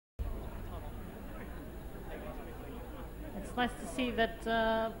nice to see that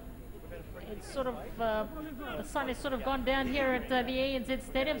it's sort of the sun has sort of gone down here at the ANZ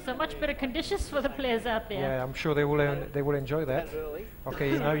Stadium, so much better conditions for the players out there. Yeah, I'm sure they will enjoy that. Okay,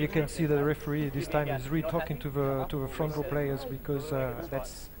 now you can see the referee this time is really talking to the front row players, because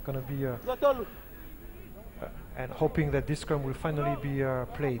that's going to be and hoping that this scrum will finally be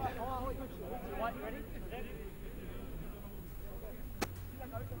played.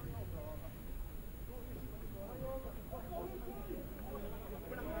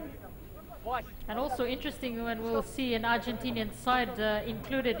 And also interesting when we'll see an Argentinian side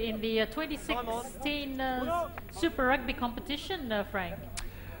included in the 2016 Super Rugby competition, Frank.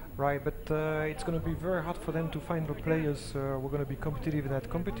 Right, but it's going to be very hard for them to find the players who are going to be competitive in that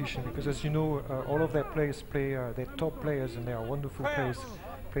competition, because as you know, all of their players play, they're top players and they are wonderful players,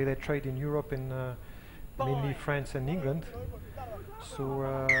 play their trade in Europe and mainly France and England. So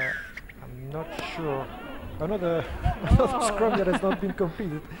I'm not sure. Another scrum that has not been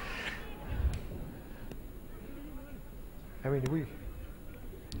completed. I mean,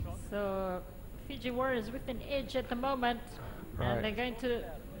 So Fiji Warriors with an edge at the moment, and they're going to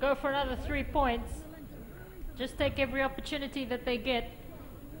go for another 3 points. Just take every opportunity that they get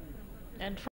and try